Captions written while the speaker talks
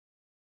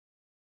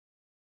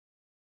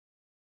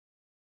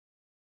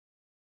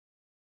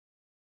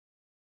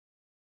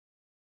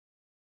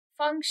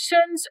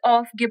Functions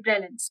of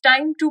Gibberellins.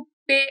 Time to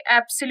pay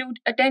absolute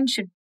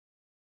attention.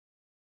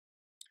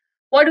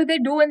 What do they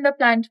do in the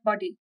plant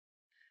body?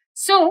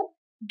 So,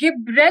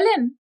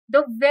 Gibberellin,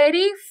 the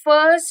very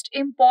first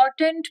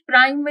important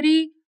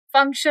primary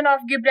function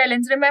of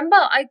Gibberellins. Remember,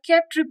 I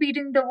kept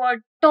repeating the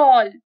word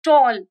tall.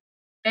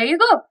 There you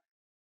go.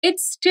 It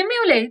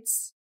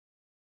stimulates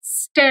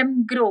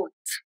stem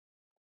growth.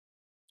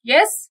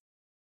 Yes?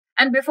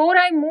 And before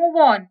I move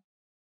on,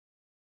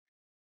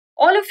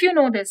 all of you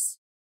know this.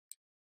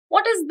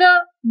 What is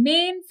the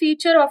main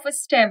feature of a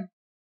stem?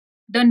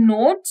 The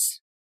nodes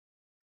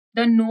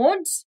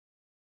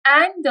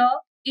and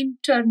the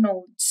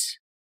internodes.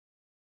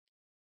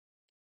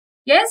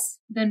 Yes,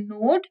 the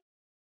node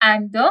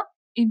and the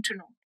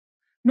internode.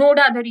 Node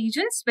are the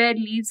regions where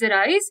leaves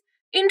arise.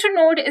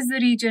 Internode is the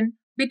region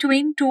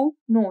between two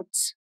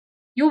nodes.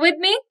 You with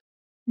me?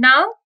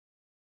 Now,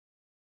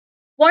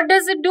 what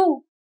does it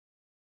do?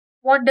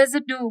 What does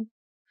it do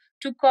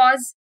to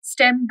cause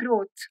stem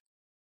growth?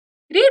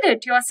 Read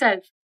it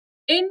yourself.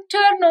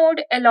 Internode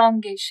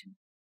elongation.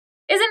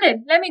 Isn't it?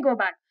 Let me go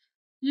back.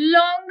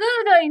 Longer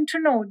the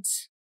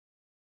internodes,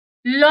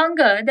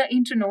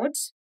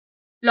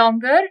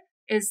 longer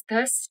is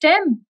the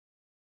stem.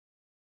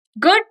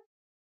 Good.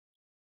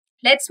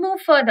 Let's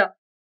move further.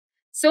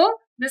 So,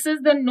 this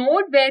is the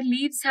node where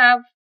leaves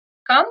have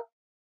come.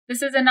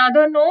 This is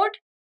another node.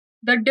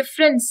 The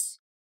difference,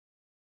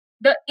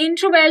 the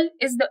interval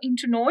is the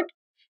internode.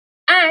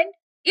 And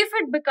if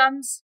it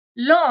becomes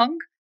long,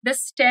 the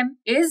stem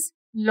is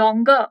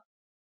longer.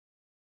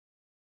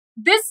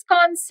 This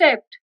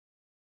concept,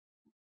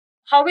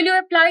 how will you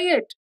apply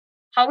it?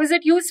 How is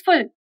it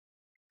useful?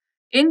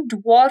 In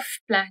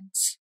dwarf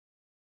plants,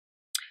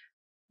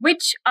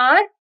 which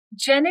are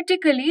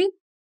genetically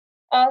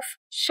of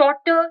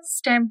shorter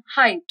stem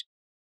height.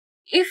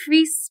 If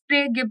we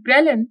spray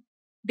Gibberellin,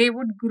 they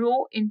would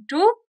grow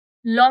into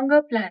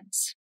longer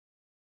plants.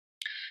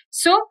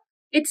 So,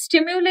 it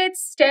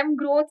stimulates stem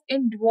growth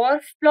in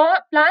dwarf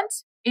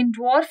plants, and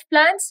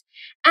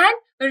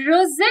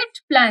rosette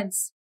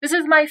plants. This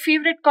is my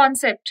favorite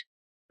concept.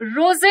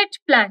 Rosette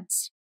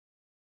plants.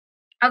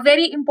 A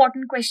very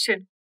important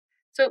question.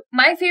 So,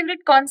 my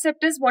favorite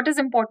concept is what is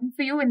important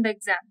for you in the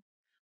exam.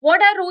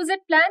 What are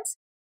rosette plants?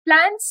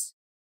 Plants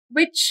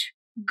which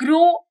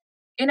grow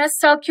in a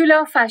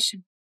circular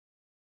fashion.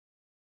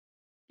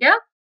 Yeah?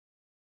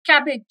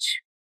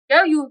 Cabbage.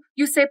 Yeah,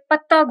 you say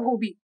patta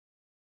gobi.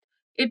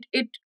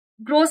 It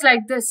grows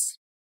like this.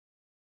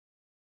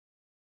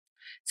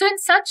 So in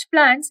such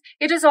plants,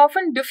 it is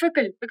often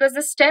difficult because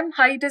the stem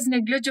height is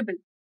negligible.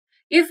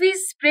 If we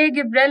spray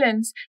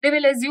Gibberellins, they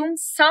will assume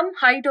some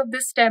height of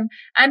the stem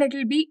and it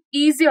will be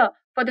easier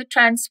for the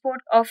transport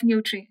of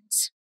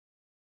nutrients.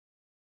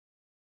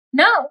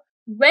 Now,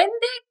 when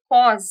they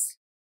cause,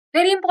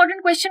 very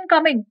important question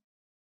coming.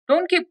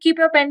 Don't keep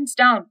your pens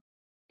down.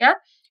 Yeah,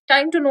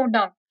 time to note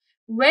down.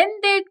 When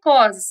they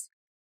cause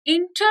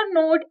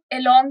internode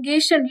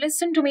elongation,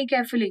 listen to me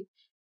carefully.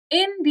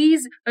 In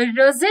these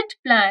rosette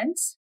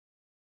plants,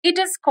 it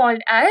is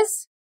called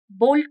as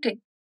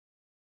bolting.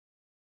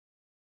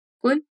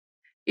 Cool.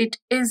 It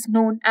is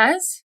known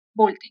as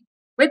bolting.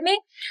 With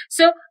me?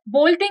 So,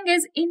 bolting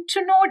is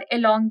internode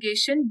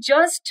elongation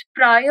just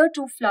prior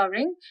to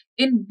flowering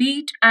in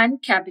beet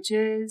and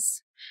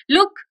cabbages.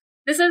 Look,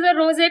 this is a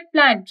rosette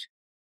plant.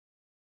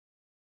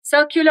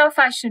 Circular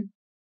fashion.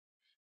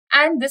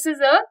 And this is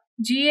a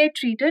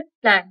GA-treated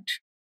plant.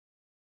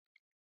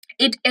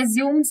 It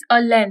assumes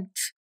a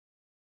length.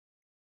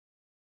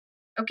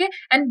 Okay,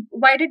 and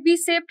why did we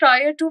say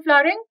prior to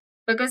flowering?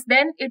 Because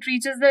then it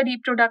reaches the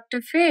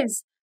reproductive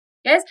phase.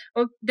 Yes,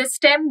 the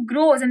stem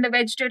grows in the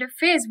vegetative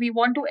phase. We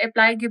want to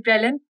apply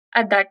Gibberellin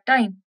at that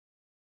time.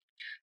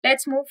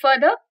 Let's move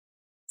further.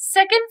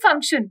 Second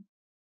function,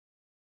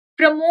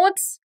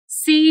 promotes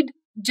seed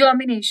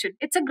germination.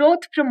 It's a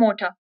growth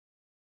promoter.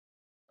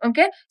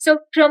 Okay, so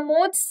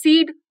promotes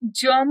seed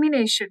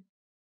germination.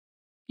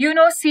 You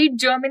know, seed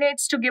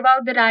germinates to give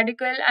out the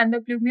radicle and the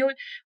plumule,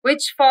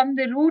 which form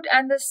the root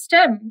and the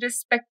stem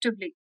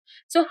respectively.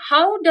 So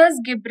how does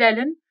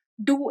Gibberellin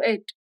do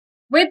it?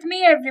 With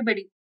me,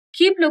 everybody.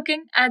 Keep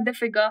looking at the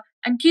figure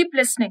and keep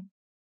listening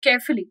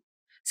carefully.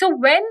 So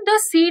when the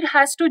seed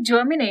has to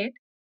germinate,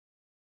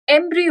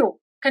 embryo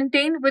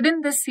contained within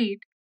the seed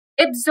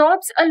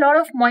absorbs a lot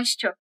of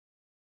moisture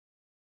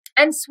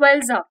and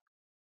swells up.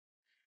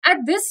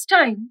 At this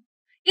time,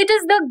 it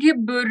is the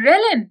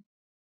Gibberellin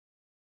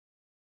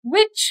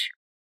which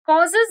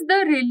causes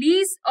the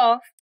release of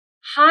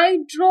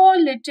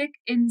hydrolytic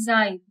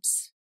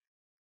enzymes.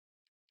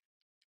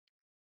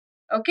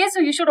 Okay,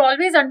 so you should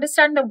always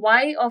understand the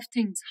why of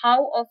things,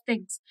 how of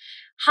things.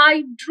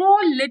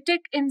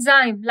 Hydrolytic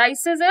enzyme,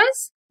 lysis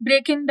is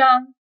breaking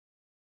down.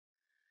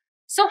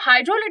 So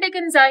hydrolytic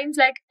enzymes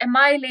like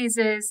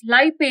amylases,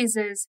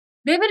 lipases,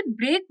 they will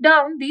break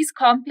down these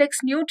complex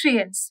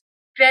nutrients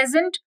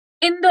present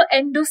in the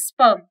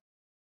endosperm,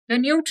 the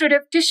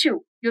nutritive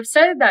tissue. You've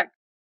said that.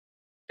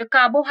 The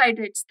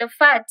carbohydrates, the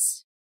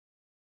fats.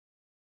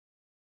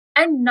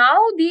 And now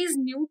these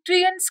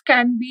nutrients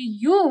can be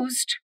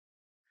used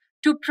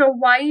to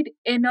provide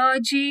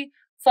energy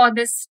for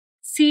this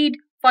seed,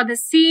 for the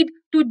seed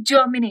to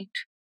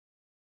germinate.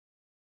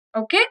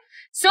 Okay,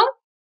 so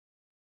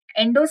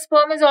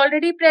endosperm is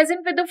already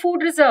present with the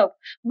food reserve.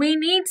 We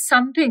need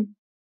something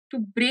to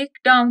break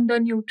down the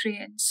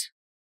nutrients,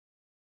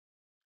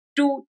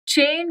 to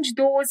change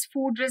those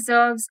food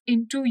reserves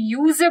into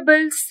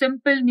usable,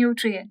 simple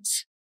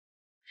nutrients.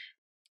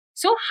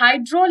 So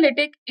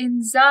hydrolytic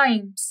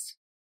enzymes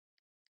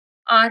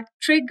are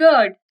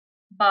triggered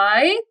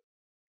by,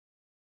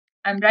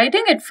 I'm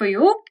writing it for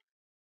you,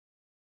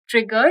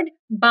 triggered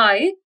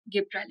by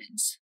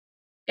gibberellins.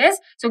 Yes,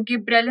 so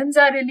gibberellins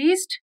are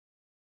released,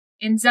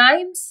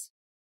 enzymes,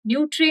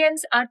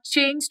 nutrients are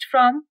changed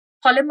from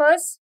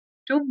polymers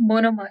to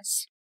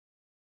monomers.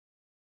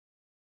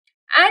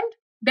 And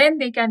then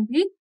they can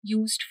be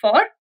used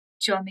for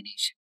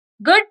germination.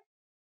 Good.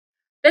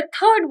 The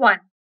third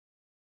one,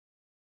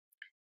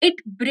 it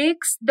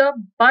breaks the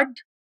bud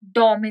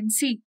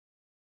dormancy.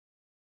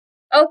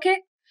 Okay,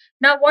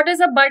 now what is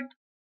a bud?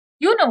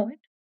 You know it.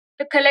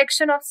 The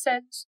collection of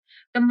cells,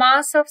 the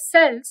mass of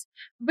cells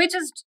which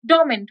is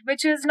dormant,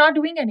 which is not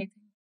doing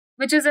anything,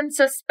 which is in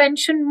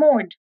suspension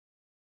mode.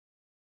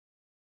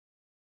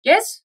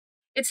 Yes?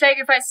 It's like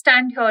if I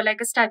stand here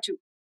like a statue.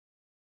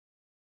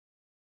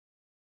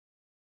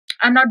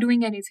 I'm not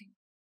doing anything.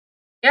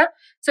 Yeah?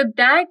 So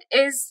that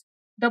is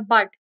the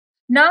bud.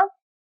 Now,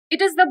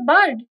 it is the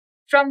bud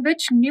from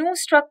which new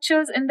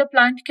structures in the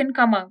plant can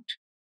come out.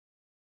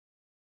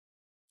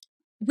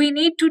 We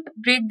need to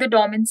break the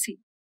dormancy.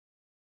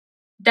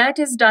 That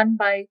is done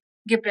by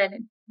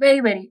gibberellin.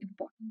 Very, very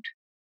important.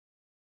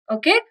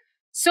 Okay?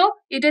 So,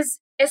 it is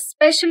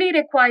especially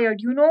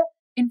required,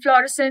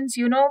 inflorescence,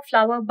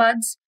 flower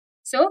buds.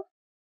 So,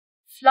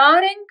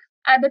 flowering,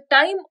 at the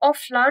time of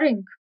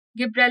flowering,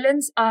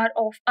 gibberellins are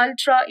of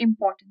ultra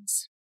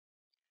importance.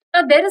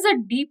 Now, there is a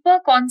deeper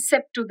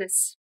concept to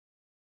this.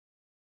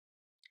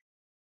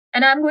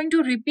 And I'm going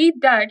to repeat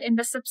that in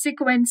the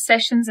subsequent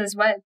sessions as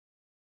well.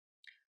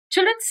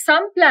 Children,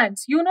 some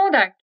plants, you know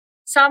that.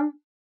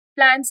 Some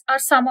plants are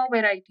summer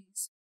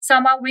varieties.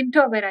 Some are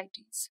winter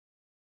varieties.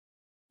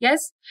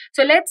 Yes?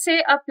 So let's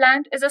say a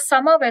plant is a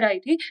summer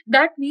variety.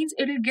 That means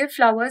it will give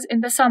flowers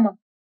in the summer.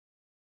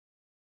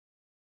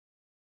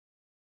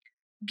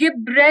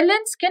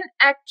 Gibberellins can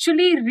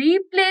actually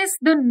replace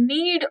the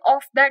need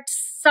of that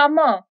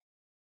summer,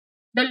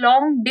 the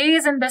long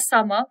days in the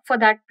summer for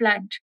that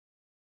plant.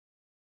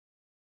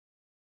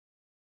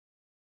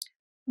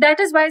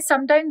 That is why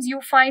sometimes you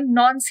find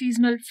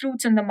non-seasonal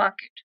fruits in the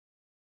market.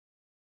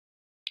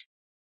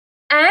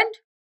 And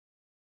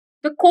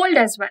the cold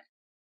as well.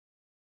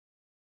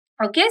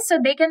 Okay, so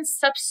they can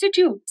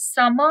substitute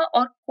summer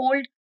or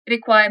cold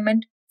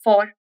requirement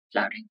for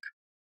flowering.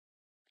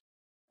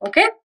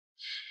 Okay.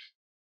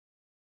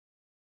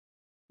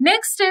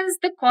 Next is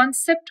the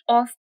concept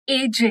of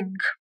aging.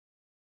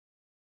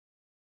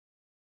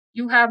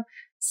 You have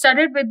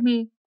studied with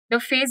me the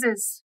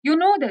phases. You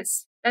know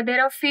this, that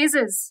there are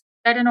phases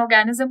that an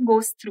organism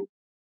goes through.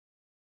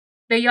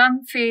 The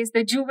young phase,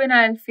 the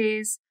juvenile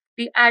phase,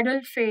 the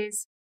adult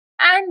phase,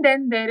 and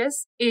then there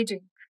is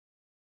aging.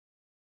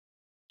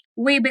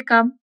 We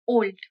become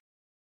old.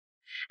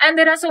 And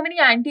there are so many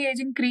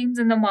anti-aging creams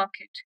in the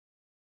market.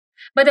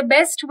 But the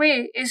best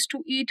way is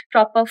to eat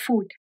proper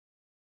food.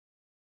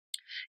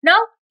 Now,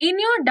 in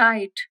your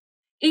diet,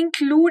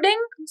 including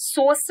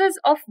sources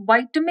of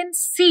vitamin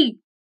C.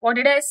 What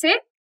did I say?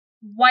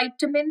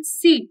 Vitamin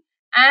C.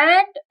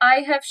 And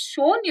I have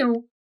shown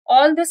you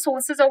all the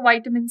sources of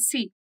vitamin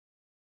C.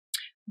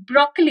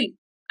 Broccoli.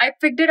 I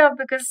picked it up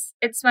because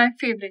it's my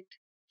favorite.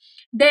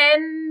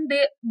 Then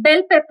the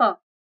bell pepper.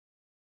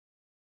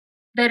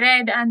 The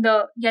red and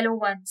the yellow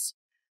ones.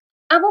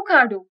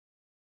 Avocado.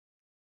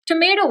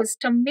 Tomatoes.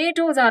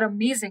 Tomatoes are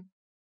amazing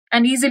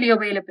and easily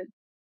available.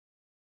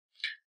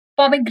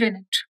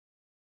 Pomegranate.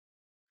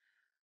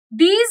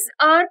 These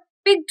are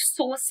picked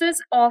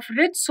sources of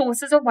rich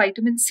sources of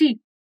vitamin C.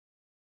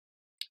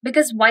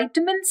 Because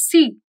vitamin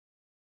C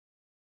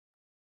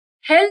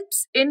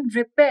helps in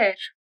repair,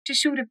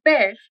 tissue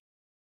repair,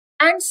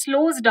 and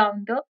slows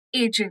down the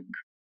aging.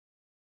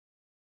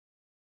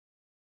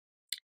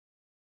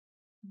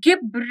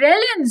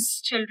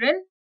 Gibberellins,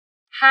 children,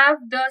 have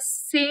the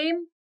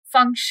same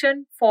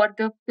function for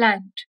the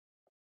plant.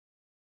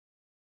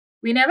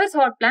 We never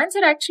thought plants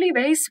are actually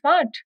very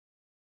smart.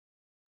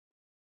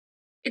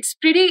 It's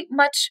pretty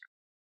much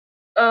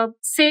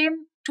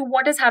same to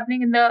what is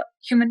happening in the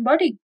human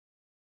body.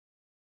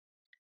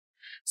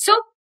 So,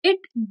 it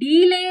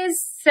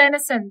delays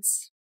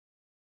senescence.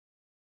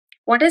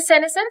 What is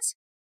senescence?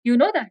 You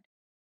know that.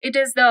 It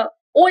is the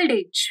old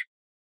age,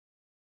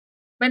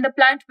 when the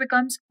plant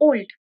becomes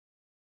old.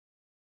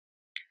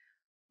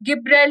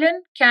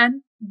 Gibberellin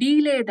can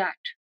delay that.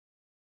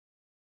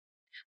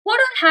 What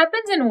all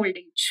happens in old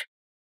age?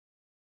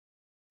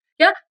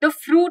 Yeah, the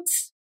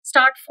fruits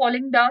start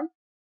falling down.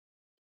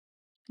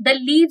 The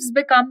leaves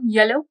become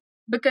yellow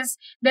because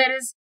there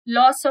is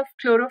loss of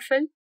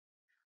chlorophyll,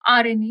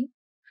 RNA.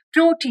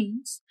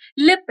 proteins,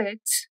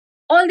 lipids,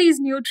 all these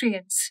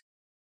nutrients,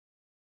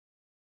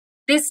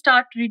 they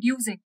start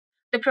reducing.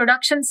 The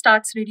production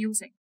starts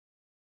reducing.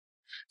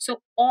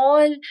 So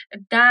all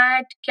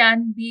that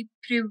can be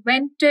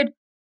prevented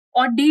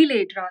or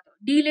delayed rather.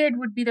 Delayed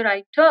would be the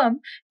right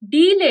term.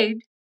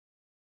 Delayed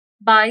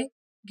by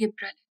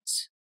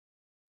gibberellins.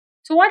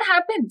 So what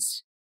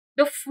happens?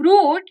 The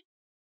fruit,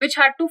 which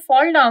had to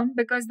fall down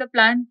because the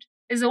plant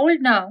is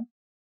old now,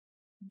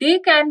 they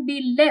can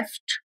be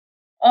left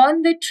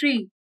on the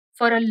tree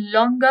for a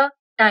longer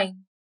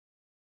time.